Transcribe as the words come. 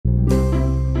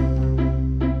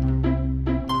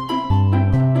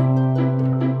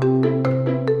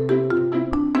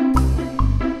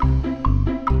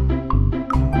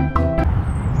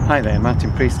Hi there,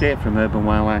 Martin Priest here from Urban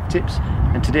Wildlife Tips,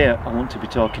 and today I want to be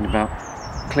talking about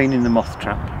cleaning the moth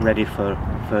trap ready for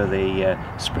the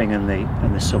spring and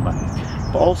the summer.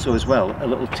 But also as well a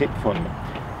little tip for you,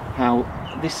 how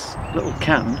this little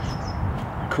can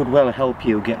could well help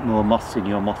you get more moths in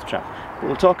your moth trap. But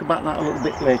we'll talk about that a little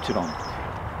bit later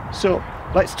on. So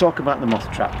let's talk about the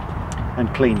moth trap and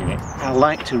cleaning it. I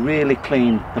like to really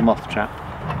clean the moth trap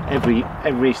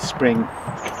every spring,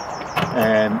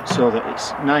 so that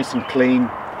it's nice and clean.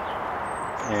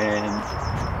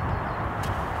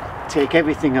 Take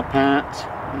everything apart,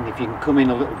 and if you can come in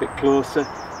a little bit closer,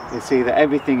 you'll see that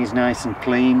everything is nice and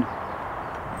clean.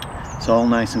 It's all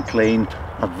nice and clean.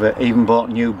 I've even bought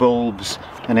new bulbs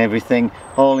and everything.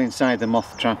 All inside the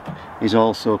moth trap is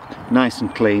also nice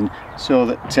and clean, so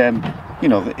that you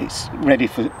know, that it's ready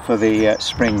for the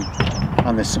spring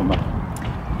and the summer.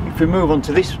 If we move on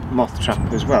to this moth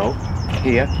trap as well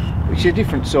here, which is a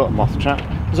different sort of moth trap.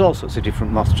 There's all sorts of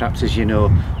different moth traps, as you know.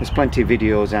 There's plenty of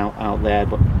videos out there,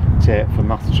 but for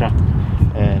moth trap,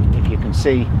 if you can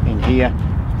see in here,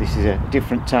 this is a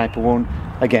different type of one.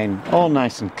 Again, all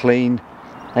nice and clean.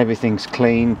 Everything's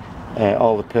clean.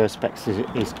 All the perspex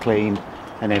is clean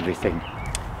and everything.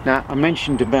 Now, I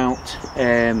mentioned about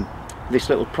this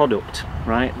little product,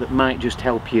 right, that might just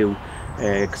help you,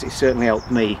 because it certainly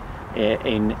helped me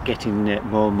in getting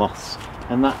more moths,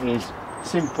 and that is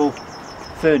simple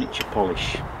furniture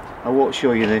polish. I won't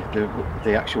show you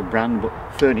the actual brand, but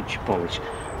furniture polish.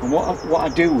 And what I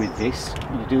do with this,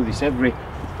 I do this every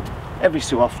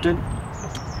so often.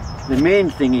 The main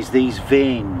thing is these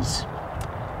veins,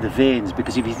 the veins,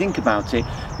 because if you think about it,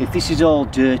 if this is all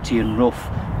dirty and rough,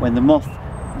 when the moth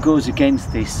goes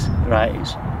against this, right,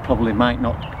 it's probably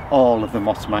all of the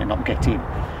moths might not get in.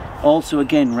 Also,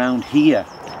 again, round here,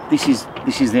 this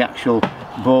is the actual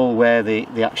bowl where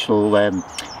the actual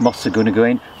moths are going to go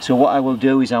in. So what I will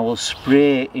do is I will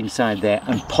spray inside there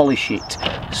and polish it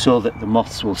so that the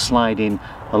moths will slide in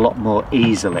a lot more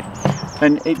easily,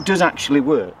 and it does actually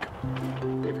work.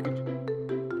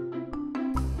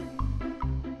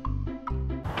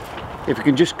 If we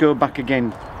can just go back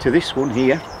again to this one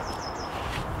here,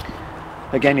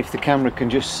 again, if the camera can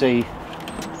just see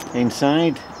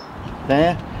inside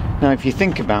there. Now if you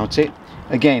think about it,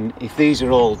 again, if these are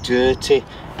all dirty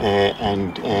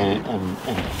and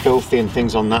filthy and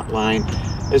things on that line,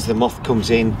 as the moth comes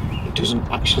in, it doesn't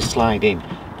actually slide in.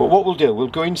 But what we'll do, we'll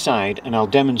go inside and I'll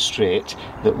demonstrate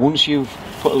that once you've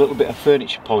put a little bit of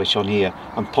furniture polish on here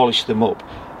and polish them up,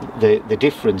 the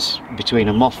difference between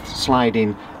a moth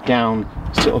sliding down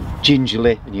sort of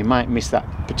gingerly, and you might miss that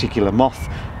particular moth,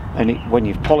 and when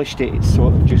you've polished it, it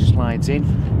sort of just slides in.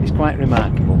 It's quite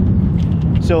remarkable.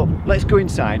 So let's go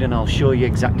inside and I'll show you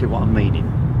exactly what I'm meaning.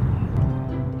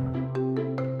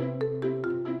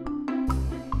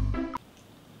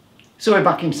 So we're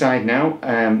back inside now.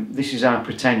 This is our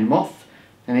pretend moth,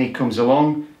 and he comes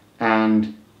along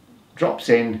and drops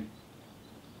in,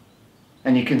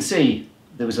 and you can see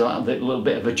there was a little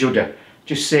bit of a judder.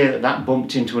 Just say that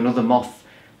bumped into another moth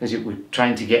as it was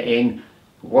trying to get in.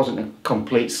 It wasn't a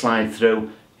complete slide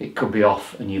through. It could be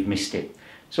off and you've missed it.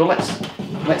 So let's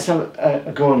have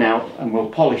a go now, and we'll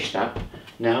polish that.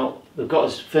 Now we've got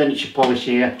this furniture polish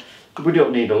here. We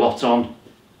don't need a lot on.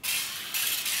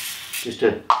 Just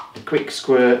a quick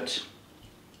squirt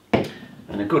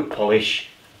and a good polish.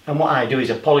 And what I do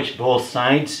is I polish both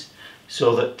sides,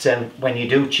 so that when you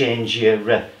do change your,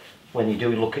 when you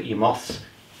do look at your moths,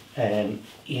 you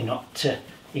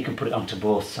can put it onto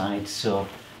both sides, so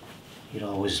you'll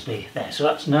always be there. So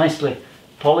that's nicely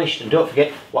polished, and don't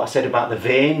forget what I said about the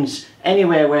veins.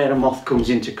 Anywhere where a moth comes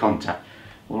into contact,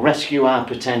 we'll rescue our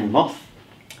pretend moth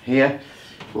here.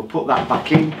 We'll put that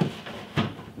back in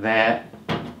there,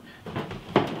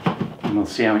 and we'll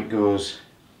see how it goes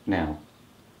now.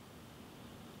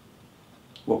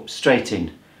 Well, straight in.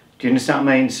 Do you understand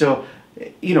what I mean? So,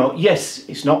 you know, yes,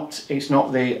 it's not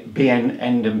the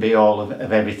end and be all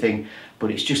of everything, but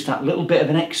it's just that little bit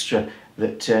of an extra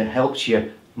that helps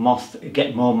you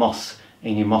get more moths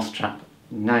in your moth trap,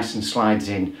 nice and slides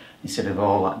in, instead of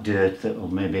all that dirt that will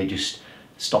maybe just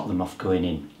stop the moth going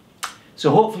in.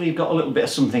 So hopefully you've got a little bit of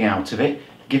something out of it.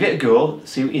 Give it a go,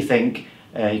 see what you think.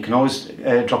 You can always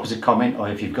drop us a comment, or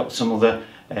if you've got some other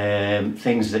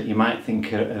things that you might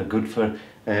think are good for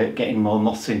getting more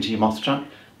moths into your moth trap,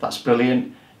 that's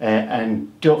brilliant.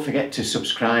 And don't forget to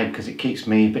subscribe, because it keeps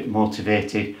me a bit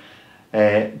motivated.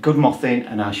 Good mothing,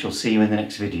 and I shall see you in the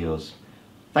next videos.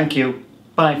 Thank you.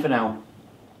 Bye for now.